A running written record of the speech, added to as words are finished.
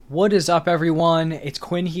What is up, everyone? It's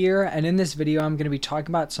Quinn here, and in this video I'm going to be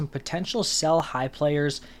talking about some potential sell high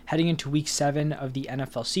players heading into week 7 of the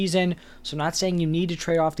NFL season. So not saying you need to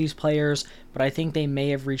trade off these players, but I think they may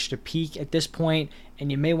have reached a peak at this point,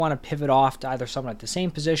 and you may want to pivot off to either someone at the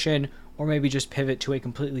same position or maybe just pivot to a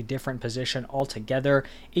completely different position altogether.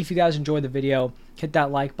 If you guys enjoyed the video, hit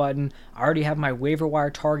that like button. I already have my waiver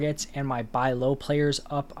wire targets and my buy low players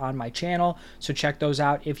up on my channel, so check those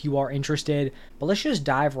out if you are interested. But let's just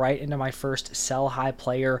dive right into my first sell high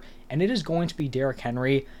player, and it is going to be Derrick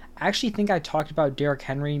Henry. I actually think I talked about Derrick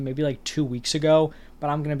Henry maybe like 2 weeks ago,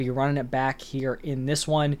 but I'm going to be running it back here in this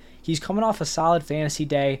one. He's coming off a solid fantasy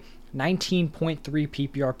day, 19.3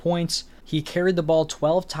 PPR points. He carried the ball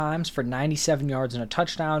 12 times for 97 yards and a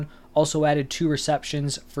touchdown, also added 2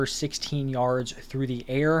 receptions for 16 yards through the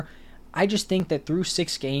air. I just think that through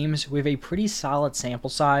 6 games, we have a pretty solid sample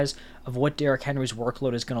size of what Derrick Henry's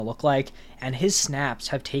workload is going to look like, and his snaps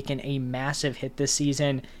have taken a massive hit this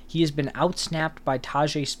season. He has been outsnapped by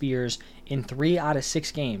Tyjae Spears in 3 out of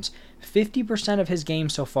 6 games. 50% of his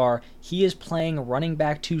games so far, he is playing running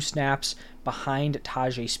back 2 snaps behind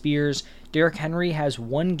Tyjae Spears. Derrick Henry has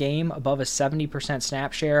 1 game above a 70%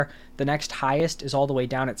 snap share. The next highest is all the way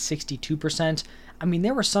down at 62%. I mean,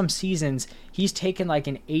 there were some seasons he's taken like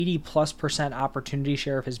an 80+% opportunity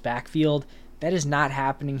share of his backfield. That is not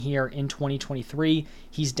happening here in 2023.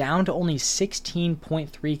 He's down to only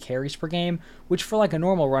 16.3 carries per game, which for like a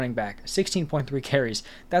normal running back, 16.3 carries,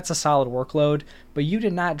 that's a solid workload. But you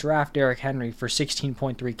did not draft Derrick Henry for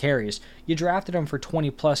 16.3 carries. You drafted him for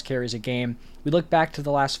 20 plus carries a game. We look back to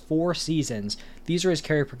the last 4 seasons. These are his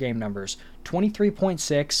carry per game numbers: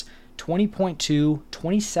 23.6, 20.2,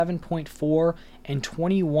 27.4, and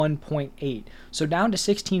 21.8. So down to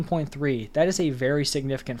 16.3. That is a very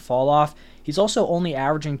significant fall off. He's also only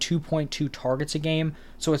averaging 2.2 targets a game,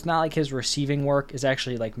 so it's not like his receiving work is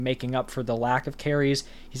actually like making up for the lack of carries.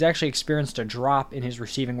 He's actually experienced a drop in his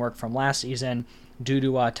receiving work from last season due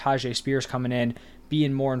to Tyjae Spears coming in,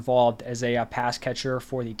 being more involved as a pass catcher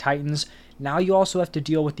for the Titans. Now you also have to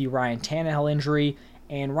deal with the Ryan Tannehill injury,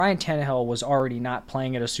 and Ryan Tannehill was already not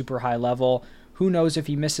playing at a super high level. Who knows if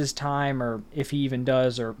he misses time or if he even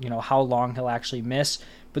does, or how long he'll actually miss.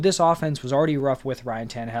 But this offense was already rough with Ryan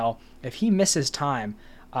Tannehill. If he misses time,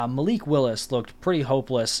 Malik Willis looked pretty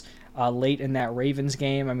hopeless late in that Ravens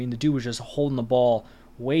game. I mean, the dude was just holding the ball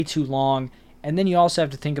way too long. And then you also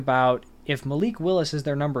have to think about, if Malik Willis is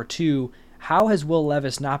their number 2, how has Will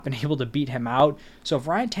Levis not been able to beat him out? So if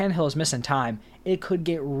Ryan Tannehill is missing time, it could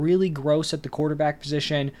get really gross at the quarterback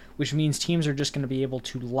position, which means teams are just going to be able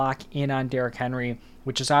to lock in on Derrick Henry,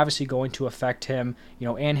 which is obviously going to affect him,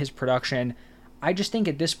 and his production. I just think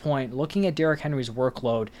at this point, looking at Derrick Henry's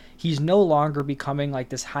workload, he's no longer becoming like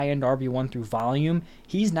this high-end RB1 through volume.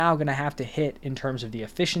 He's now going to have to hit in terms of the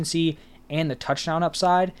efficiency and the touchdown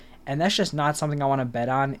upside, and that's just not something I want to bet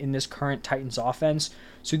on in this current Titans offense.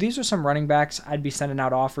 So these are some running backs I'd be sending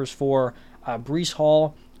out offers for: Breece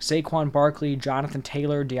Hall, Saquon Barkley, Jonathan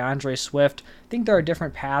Taylor, DeAndre Swift. I think there are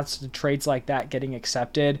different paths to trades like that getting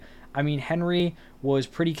accepted. I mean, Henry was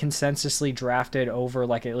pretty consensusly drafted over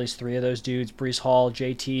like at least 3 of those dudes: Breece Hall,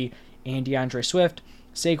 JT, and DeAndre Swift.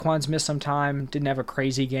 Saquon's missed some time, didn't have a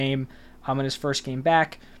crazy game in his first game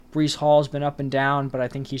back. Breece Hall's been up and down, but I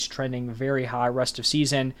think he's trending very high rest of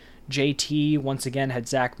season. JT, once again, had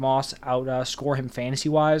Zach Moss score him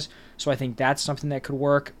fantasy-wise, so I think that's something that could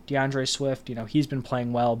work. DeAndre Swift, he's been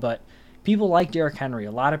playing well, but people like Derrick Henry.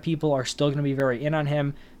 A lot of people are still going to be very in on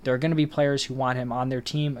him. There are going to be players who want him on their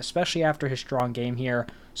team, especially after his strong game here,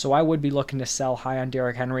 so I would be looking to sell high on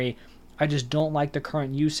Derrick Henry. I just don't like the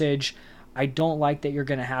current usage. I don't like that you're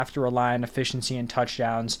going to have to rely on efficiency and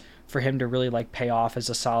touchdowns for him to really like pay off as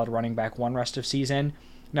a solid running back one rest of season.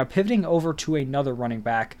 Now, pivoting over to another running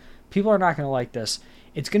back, people are not going to like this.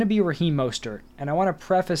 It's going to be Raheem Mostert, and I want to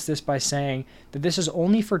preface this by saying that this is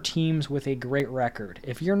only for teams with a great record.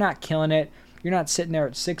 If you're not killing it, you're not sitting there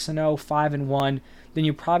at 6-0, 5-1, then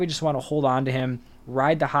you probably just want to hold on to him,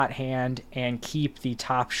 ride the hot hand, and keep the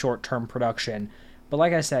top short-term production. But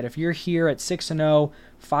like I said, if you're here at 6-0,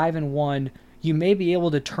 5-1, you may be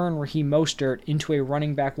able to turn Raheem Mostert into a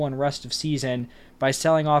running back one rest of season by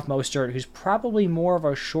selling off Mostert, who's probably more of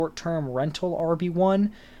a short-term rental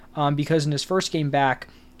RB1, because in his first game back,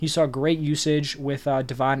 he saw great usage with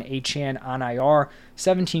Devon Achane on IR,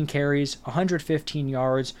 17 carries, 115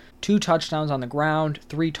 yards, 2 touchdowns on the ground,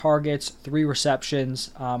 3 targets, 3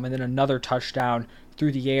 receptions, and then another touchdown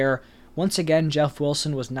through the air. Once again, Jeff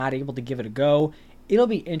Wilson was not able to give it a go. It'll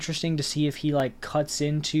be interesting to see if he cuts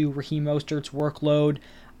into Raheem Mostert's workload.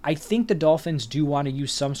 I think the Dolphins do want to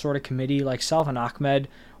use some sort of committee. Like Salvon Ahmed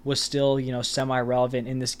was still, semi-relevant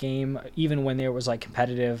in this game, even when there was like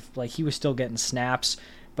competitive, like he was still getting snaps.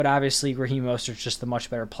 But obviously, Raheem Mostert's just the much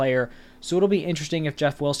better player. So it'll be interesting if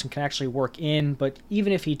Jeff Wilson can actually work in. But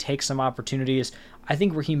even if he takes some opportunities, I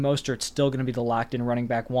think Raheem Mostert's still going to be the locked-in running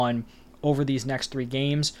back one over these next 3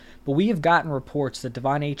 games. But we have gotten reports that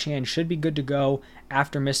De'Von Achane should be good to go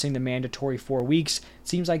after missing the mandatory 4 weeks. It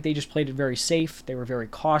seems like they just played it very safe. They were very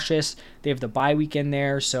cautious. They have the bye week in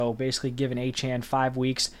there, so basically giving Achane 5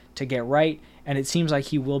 weeks to get right. And it seems like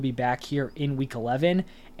he will be back here in week 11.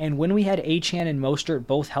 And when we had Achane and Mostert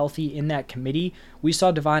both healthy in that committee, we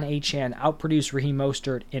saw De'Von Achane outproduce Raheem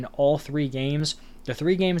Mostert in all 3 games. The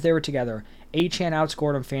 3 games they were together, Achane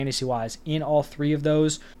outscored him fantasy-wise in all 3 of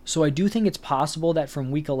those. So I do think it's possible that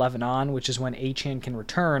from week 11 on, which is when Achane can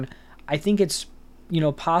return, I think it's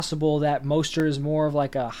possible that Mostert is more of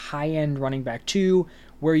like a high-end running back 2,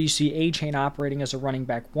 where you see Achane operating as a running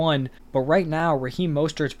back 1. But right now, Raheem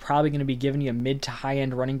Mostert's probably going to be giving you a mid to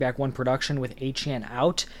high-end running back 1 production with Achane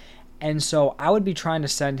out. And so I would be trying to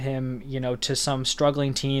send him, to some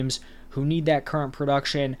struggling teams who need that current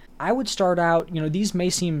production. I would start out, these may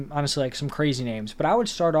seem honestly like some crazy names, but I would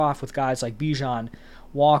start off with guys like Bijan,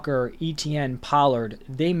 Walker, Etienne, Pollard.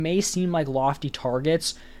 They may seem like lofty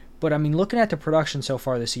targets, but I mean, looking at the production so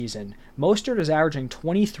far this season, Mostert is averaging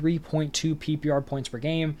 23.2 PPR points per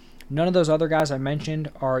game. None of those other guys I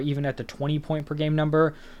mentioned are even at the 20 point per game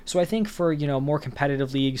number. So I think for, more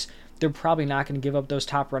competitive leagues, they're probably not going to give up those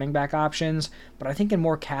top running back options. But I think in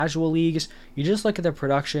more casual leagues, you just look at the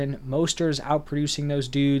production. Mostert's outproducing those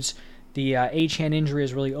dudes. The Achane injury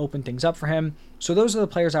has really opened things up for him. So those are the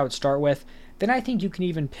players I would start with. Then I think you can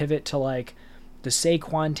even pivot to like the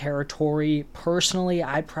Saquon territory. Personally,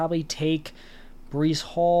 I'd probably take Breece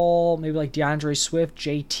Hall, maybe like DeAndre Swift,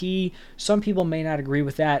 JT. Some people may not agree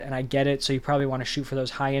with that, and I get it, so you probably want to shoot for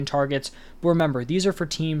those high-end targets. But remember, these are for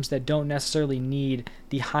teams that don't necessarily need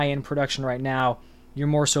the high-end production right now. You're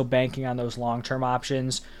more so banking on those long-term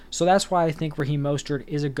options. So that's why I think Raheem Mostert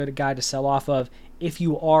is a good guy to sell off of if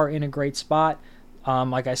you are in a great spot.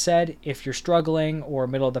 Like I said, if you're struggling or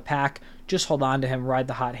middle of the pack, just hold on to him, ride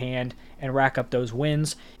the hot hand, and rack up those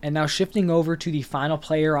wins. And now shifting over to the final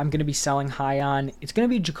player I'm going to be selling high on, it's going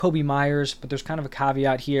to be Jakobi Meyers, but there's kind of a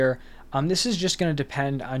caveat here. This is just going to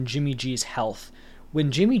depend on Jimmy G's health.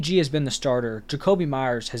 When Jimmy G has been the starter, Jakobi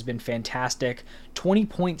Meyers has been fantastic.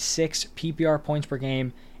 20.6 PPR points per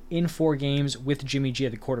game in 4 games with Jimmy G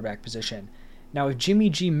at the quarterback position. Now, if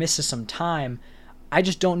Jimmy G misses some time, I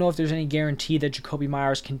just don't know if there's any guarantee that Jakobi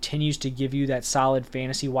Meyers continues to give you that solid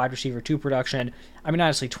fantasy wide receiver 2 production. I mean,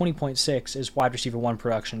 honestly, 20.6 is wide receiver 1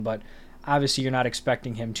 production, but obviously you're not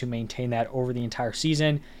expecting him to maintain that over the entire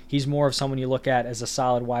season. He's more of someone you look at as a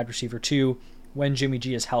solid wide receiver 2 when Jimmy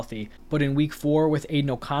G is healthy. But in week 4 with Aiden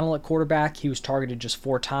O'Connell at quarterback, he was targeted just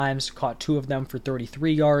 4 times, caught 2 of them for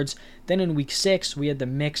 33 yards. Then in week 6, we had the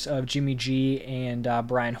mix of Jimmy G and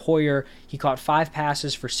Brian Hoyer. He caught 5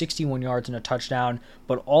 passes for 61 yards and a touchdown,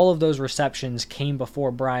 but all of those receptions came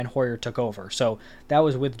before Brian Hoyer took over. So that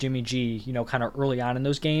was with Jimmy G, kind of early on in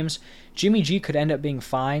those games. Jimmy G could end up being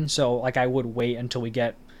fine, so like I would wait until we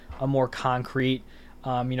get a more concrete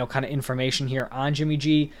kind of information here on Jimmy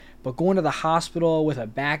G. But going to the hospital with a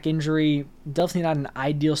back injury, definitely not an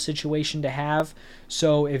ideal situation to have.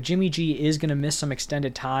 So if Jimmy G is going to miss some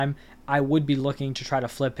extended time, I would be looking to try to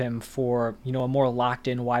flip him for, a more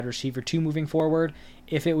locked-in wide receiver 2 moving forward.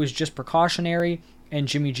 If it was just precautionary and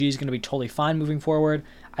Jimmy G is going to be totally fine moving forward,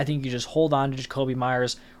 I think you just hold on to Jakobi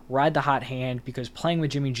Meyers, ride the hot hand, because playing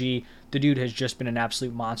with Jimmy G, the dude has just been an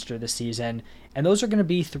absolute monster this season. And those are going to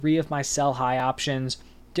be 3 of my sell high options.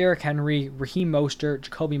 Derrick Henry, Raheem Mostert,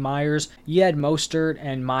 Jakobi Meyers. You had Mostert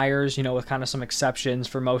and Meyers, with kind of some exceptions.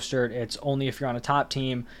 For Mostert, it's only if you're on a top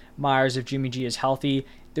team. Meyers, if Jimmy G is healthy.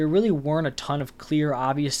 There really weren't a ton of clear,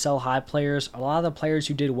 obvious sell-high players. A lot of the players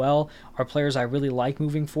who did well are players I really like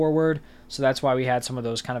moving forward. So that's why we had some of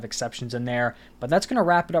those kind of exceptions in there. But that's going to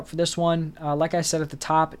wrap it up for this one. Like I said at the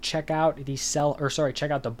top, check out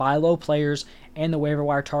the buy low players and the waiver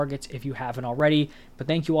wire targets if you haven't already. But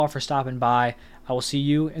thank you all for stopping by. I will see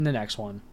you in the next one.